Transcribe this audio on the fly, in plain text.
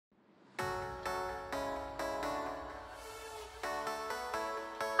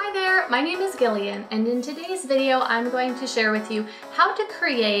there, my name is Gillian, and in today's video I'm going to share with you how to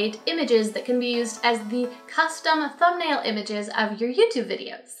create images that can be used as the custom thumbnail images of your YouTube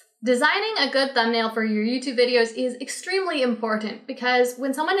videos. Designing a good thumbnail for your YouTube videos is extremely important because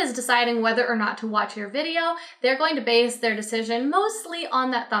when someone is deciding whether or not to watch your video, they're going to base their decision mostly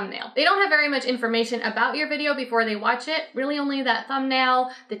on that thumbnail. They don't have very much information about your video before they watch it, really only that thumbnail,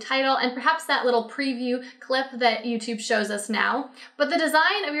 the title, and perhaps that little preview clip that YouTube shows us now. But the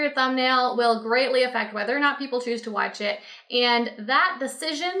design of your thumbnail will greatly affect whether or not people choose to watch it, and that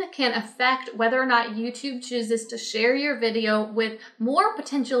decision can affect whether or not YouTube chooses to share your video with more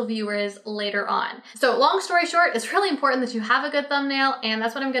potential viewers later on. So long story short, it's really important that you have a good thumbnail, and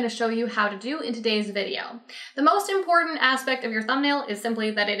that's what I'm going to show you how to do in today's video. The most important aspect of your thumbnail is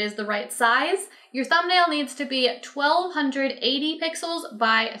simply that it is the right size. Your thumbnail needs to be 1280 pixels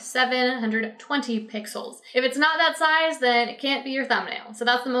by 720 pixels. If it's not that size, then it can't be your thumbnail. So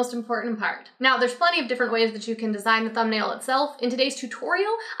that's the most important part. Now, there's plenty of different ways that you can design the thumbnail itself. In today's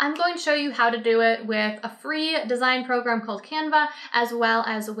tutorial, I'm going to show you how to do it with a free design program called Canva, as well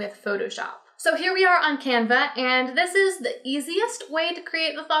as with Photoshop. So here we are on Canva, and this is the easiest way to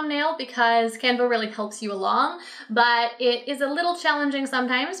create the thumbnail because Canva really helps you along, but it is a little challenging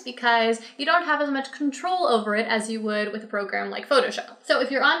sometimes because you don't have as much control over it as you would with a program like Photoshop. So if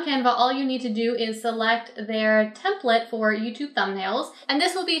you're on Canva, all you need to do is select their template for YouTube thumbnails, and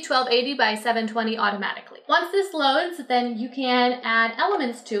this will be 1280 by 720 automatically. Once this loads, then you can add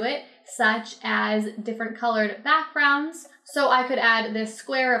elements to it, such as different colored backgrounds. So I could add this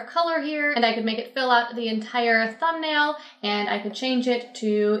square of color here, and I could make it fill out the entire thumbnail, and I could change it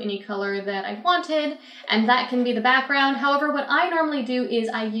to any color that I wanted, and that can be the background. However, what I normally do is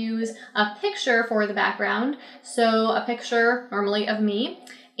I use a picture for the background. So a picture normally of me,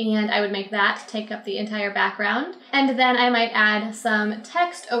 and I would make that take up the entire background. And then I might add some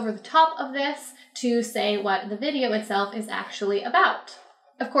text over the top of this to say what the video itself is actually about.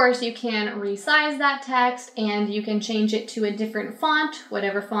 Of course, you can resize that text and you can change it to a different font,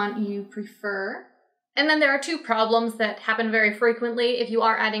 whatever font you prefer. And then there are two problems that happen very frequently if you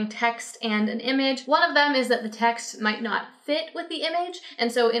are adding text and an image. One of them is that the text might not fit with the image,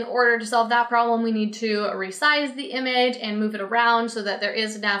 and so in order to solve that problem, we need to resize the image and move it around so that there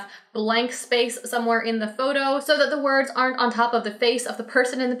is enough blank space somewhere in the photo so that the words aren't on top of the face of the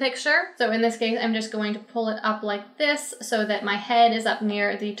person in the picture. So in this case, I'm just going to pull it up like this so that my head is up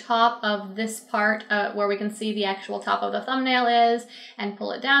near the top of this part where we can see the actual top of the thumbnail is, and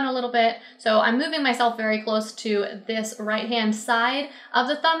pull it down a little bit. So I'm moving myself very close to this right-hand side of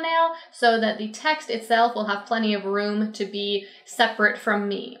the thumbnail so that the text itself will have plenty of room to be separate from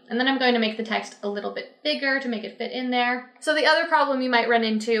me. And then I'm going to make the text a little bit bigger to make it fit in there. So the other problem you might run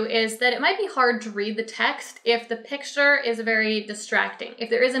into is that it might be hard to read the text if the picture is very distracting. If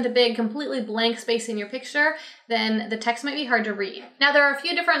there isn't a big completely blank space in your picture, then the text might be hard to read. Now, there are a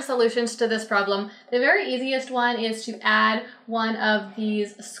few different solutions to this problem. The very easiest one is to add one of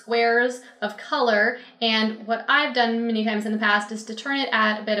these squares of color, and what I've done many times in the past is to turn it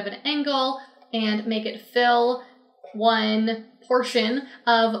at a bit of an angle and make it fill one portion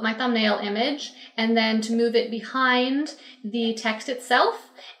of my thumbnail image, and then to move it behind the text itself,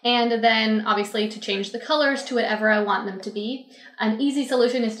 and then obviously to change the colors to whatever I want them to be. An easy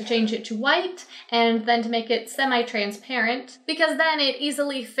solution is to change it to white and then to make it semi-transparent, because then it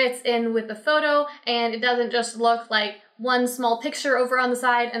easily fits in with the photo and it doesn't just look like one small picture over on the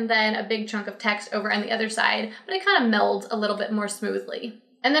side and then a big chunk of text over on the other side, but it kind of melds a little bit more smoothly.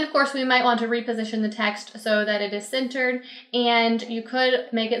 And then of course we might want to reposition the text so that it is centered, and you could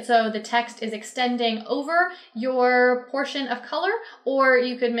make it so the text is extending over your portion of color, or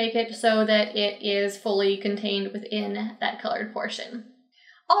you could make it so that it is fully contained within that colored portion.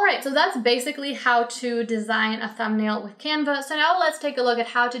 Alright, so that's basically how to design a thumbnail with Canva. So now let's take a look at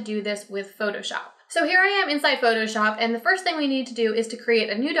how to do this with Photoshop. So here I am inside Photoshop, and the first thing we need to do is to create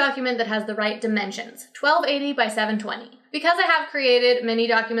a new document that has the right dimensions, 1280 by 720. Because I have created many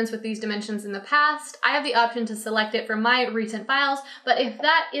documents with these dimensions in the past, I have the option to select it from my recent files, but if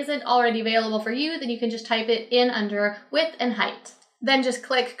that isn't already available for you, then you can just type it in under width and height. Then just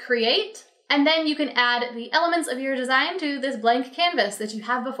click Create, and then you can add the elements of your design to this blank canvas that you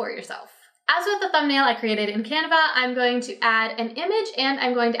have before yourself. As with the thumbnail I created in Canva, I'm going to add an image and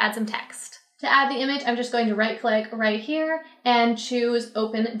I'm going to add some text. To add the image, I'm just going to right-click right here and choose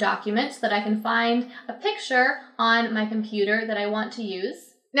Open Document so that I can find a picture on my computer that I want to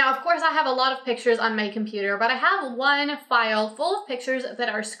use. Now, of course, I have a lot of pictures on my computer, but I have one file full of pictures that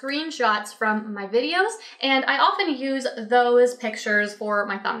are screenshots from my videos, and I often use those pictures for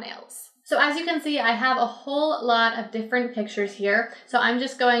my thumbnails. So as you can see, I have a whole lot of different pictures here. So I'm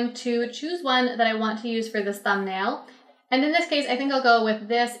just going to choose one that I want to use for this thumbnail. And in this case, I think I'll go with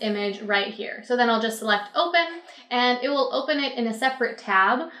this image right here. So then I'll just select open, and it will open it in a separate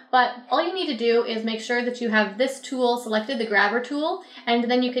tab. But all you need to do is make sure that you have this tool selected, the grabber tool, and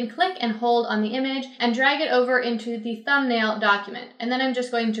then you can click and hold on the image and drag it over into the thumbnail document. And then I'm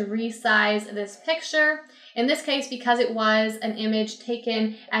just going to resize this picture. In this case, because it was an image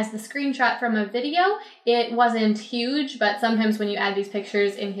taken as the screenshot from a video, it wasn't huge, but sometimes when you add these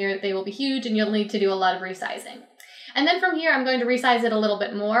pictures in here, they will be huge and you'll need to do a lot of resizing. And then from here, I'm going to resize it a little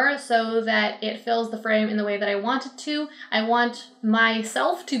bit more so that it fills the frame in the way that I want it to. I want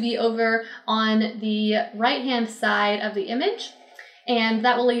myself to be over on the right-hand side of the image, and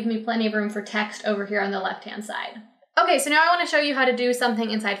that will leave me plenty of room for text over here on the left-hand side. Okay, so now I want to show you how to do something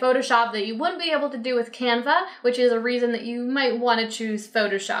inside Photoshop that you wouldn't be able to do with Canva, which is a reason that you might want to choose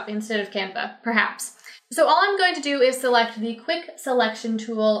Photoshop instead of Canva, perhaps. So all I'm going to do is select the quick selection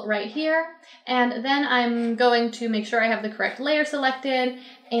tool right here, and then I'm going to make sure I have the correct layer selected,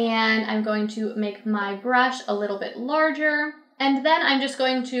 and I'm going to make my brush a little bit larger. And then I'm just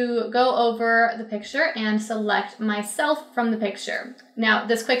going to go over the picture and select myself from the picture. Now,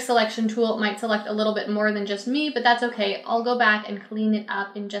 this quick selection tool might select a little bit more than just me, but that's okay. I'll go back and clean it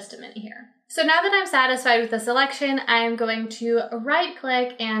up in just a minute here. So now that I'm satisfied with the selection, I'm going to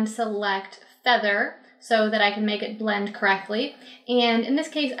right-click and select Feather so that I can make it blend correctly. And in this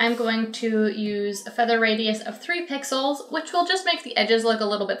case, I'm going to use a feather radius of 3 pixels, which will just make the edges look a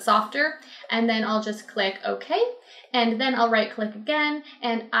little bit softer. And then I'll just click OK. And then I'll right click again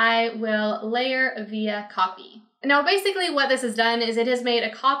and I will layer via copy. Now basically what this has done is it has made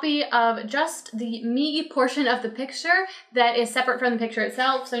a copy of just the me portion of the picture that is separate from the picture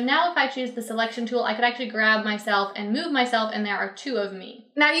itself. So now if I choose the selection tool, I could actually grab myself and move myself, and there are 2 of me.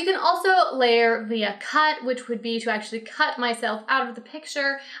 Now you can also layer via cut, which would be to actually cut myself out of the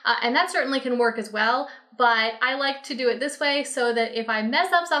picture, and that certainly can work as well. But I like to do it this way so that if I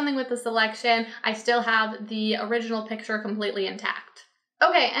mess up something with the selection, I still have the original picture completely intact.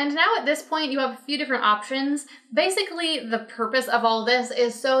 Okay, and now at this point you have a few different options. Basically, the purpose of all this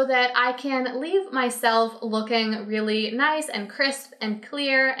is so that I can leave myself looking really nice and crisp and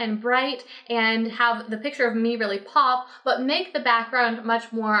clear and bright and have the picture of me really pop, but make the background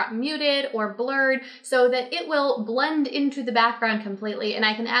much more muted or blurred so that it will blend into the background completely, and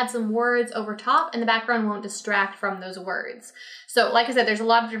I can add some words over top and the background won't distract from those words. So like I said, there's a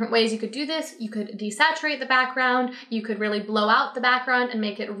lot of different ways you could do this. You could desaturate the background, you could really blow out the background and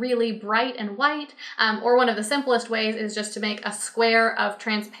make it really bright and white, or one of the simplest ways is just to make a square of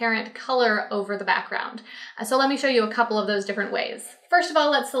transparent color over the background. So let me show you a couple of those different ways. First of all,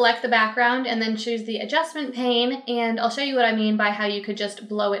 let's select the background and then choose the adjustment pane, and I'll show you what I mean by how you could just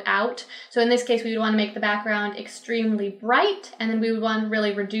blow it out. So in this case, we would want to make the background extremely bright, and then we would want to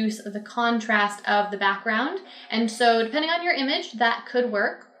really reduce the contrast of the background. And so depending on your image, that could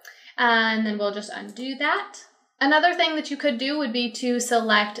work. And then we'll just undo that. Another thing that you could do would be to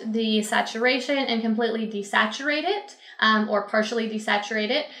select the saturation and completely desaturate it, or partially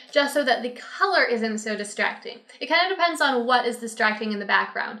desaturate it, just so that the color isn't so distracting. It kind of depends on what is distracting in the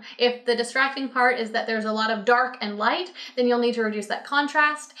background. If the distracting part is that there's a lot of dark and light, then you'll need to reduce that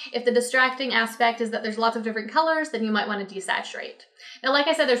contrast. If the distracting aspect is that there's lots of different colors, then you might want to desaturate. Now, like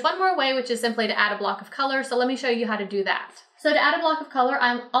I said, there's one more way, which is simply to add a block of color, so let me show you how to do that. So to add a block of color,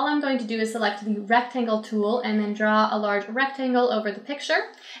 all I'm going to do is select the rectangle tool and then draw a large rectangle over the picture.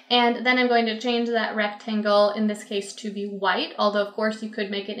 And then I'm going to change that rectangle, in this case, to be white, although of course you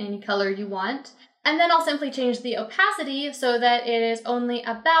could make it any color you want. And then I'll simply change the opacity so that it is only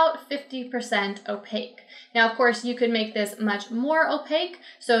about 50% opaque. Now, of course, you could make this much more opaque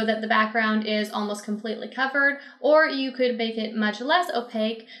so that the background is almost completely covered, or you could make it much less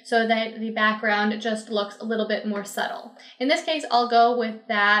opaque so that the background just looks a little bit more subtle. In this case, I'll go with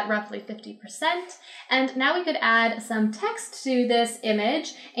that roughly 50%. And now we could add some text to this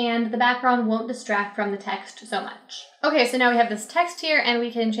image, and the background won't distract from the text so much. Okay, so now we have this text here, and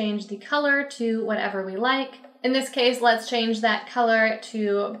we can change the color to whatever we like. In this case, let's change that color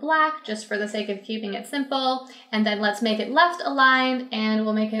to black, just for the sake of keeping it simple. And then let's make it left aligned, and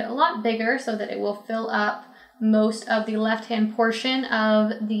we'll make it a lot bigger so that it will fill up most of the left-hand portion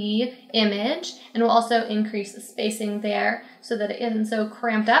of the image. And we'll also increase the spacing there so that it isn't so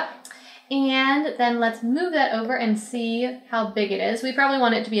cramped up. And then let's move that over and see how big it is. We probably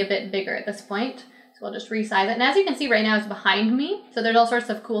want it to be a bit bigger at this point. So we'll just resize it. And as you can see right now, it's behind me. So there's all sorts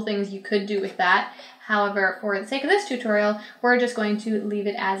of cool things you could do with that. However, for the sake of this tutorial, we're just going to leave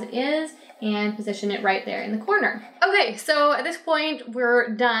it as it is and position it right there in the corner. Okay, so at this point, we're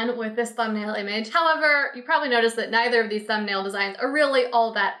done with this thumbnail image. However, you probably noticed that neither of these thumbnail designs are really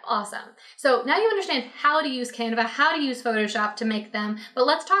all that awesome. So now you understand how to use Canva, how to use Photoshop to make them, but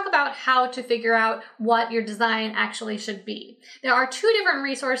let's talk about how to figure out what your design actually should be. There are two different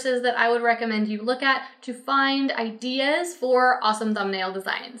resources that I would recommend you look at to find ideas for awesome thumbnail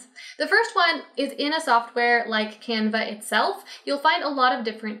designs. The first one is in a software like Canva itself. You'll find a lot of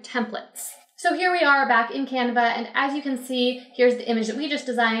different templates. So here we are back in Canva, and as you can see, here's the image that we just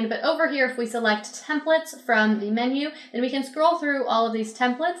designed, but over here, if we select templates from the menu, then we can scroll through all of these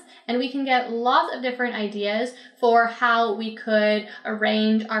templates, and we can get lots of different ideas for how we could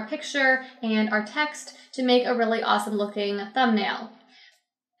arrange our picture and our text to make a really awesome looking thumbnail.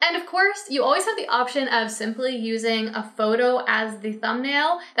 And of course, you always have the option of simply using a photo as the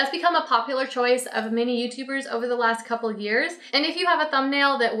thumbnail. That's become a popular choice of many YouTubers over the last couple of years. And if you have a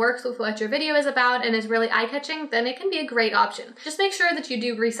thumbnail that works with what your video is about and is really eye-catching, then it can be a great option. Just make sure that you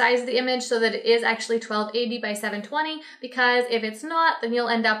do resize the image so that it is actually 1280 by 720, because if it's not, then you'll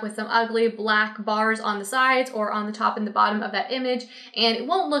end up with some ugly black bars on the sides or on the top and the bottom of that image, and it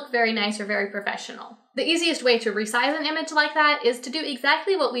won't look very nice or very professional. The easiest way to resize an image like that is to do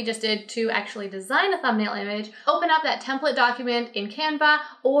exactly what we just did to actually design a thumbnail image. Open up that template document in Canva,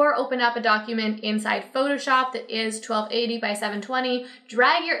 or open up a document inside Photoshop that is 1280 by 720,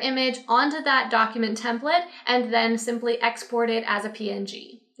 drag your image onto that document template, and then simply export it as a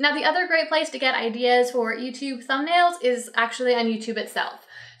PNG. Now, the other great place to get ideas for YouTube thumbnails is actually on YouTube itself.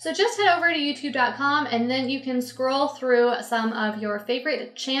 So just head over to youtube.com, and then you can scroll through some of your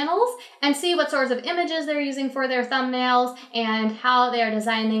favorite channels and see what sorts of images they're using for their thumbnails and how they are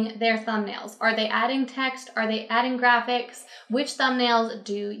designing their thumbnails. Are they adding text? Are they adding graphics? Which thumbnails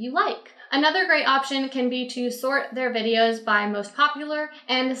do you like? Another great option can be to sort their videos by most popular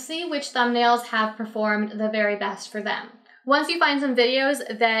and see which thumbnails have performed the very best for them. Once you find some videos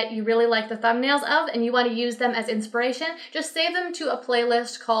that you really like the thumbnails of and you want to use them as inspiration, just save them to a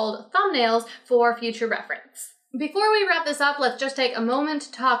playlist called Thumbnails for future reference. Before we wrap this up, let's just take a moment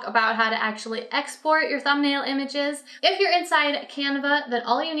to talk about how to actually export your thumbnail images. If you're inside Canva, then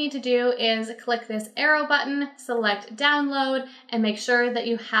all you need to do is click this arrow button, select download, and make sure that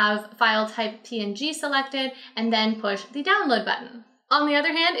you have file type PNG selected, and then push the download button. On the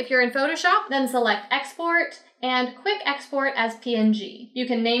other hand, if you're in Photoshop, then select export and quick export as PNG. You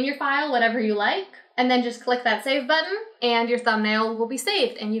can name your file whatever you like, and then just click that save button, and your thumbnail will be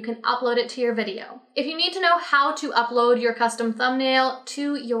saved, and you can upload it to your video. If you need to know how to upload your custom thumbnail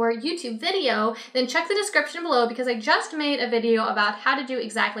to your YouTube video, then check the description below, because I just made a video about how to do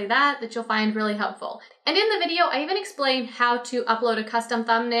exactly that you'll find really helpful. And in the video, I even explained how to upload a custom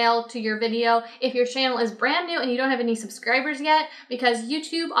thumbnail to your video if your channel is brand new and you don't have any subscribers yet, because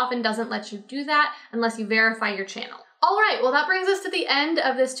YouTube often doesn't let you do that unless you verify your channel. Alright, well that brings us to the end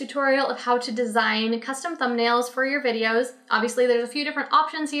of this tutorial of how to design custom thumbnails for your videos. Obviously there's a few different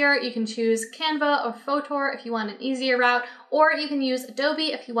options here. You can choose Canva or Photor if you want an easier route, or you can use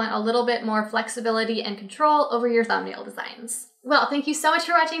Adobe if you want a little bit more flexibility and control over your thumbnail designs. Well, thank you so much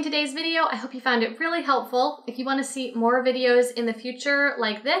for watching today's video. I hope you found it really helpful. If you want to see more videos in the future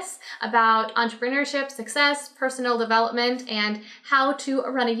like this about entrepreneurship, success, personal development, and how to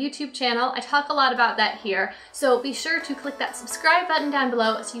run a YouTube channel, I talk a lot about that here. So be sure to click that subscribe button down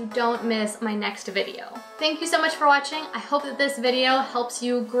below so you don't miss my next video. Thank you so much for watching. I hope that this video helps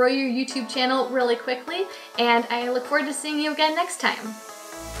you grow your YouTube channel really quickly, and I look forward to seeing you again next time.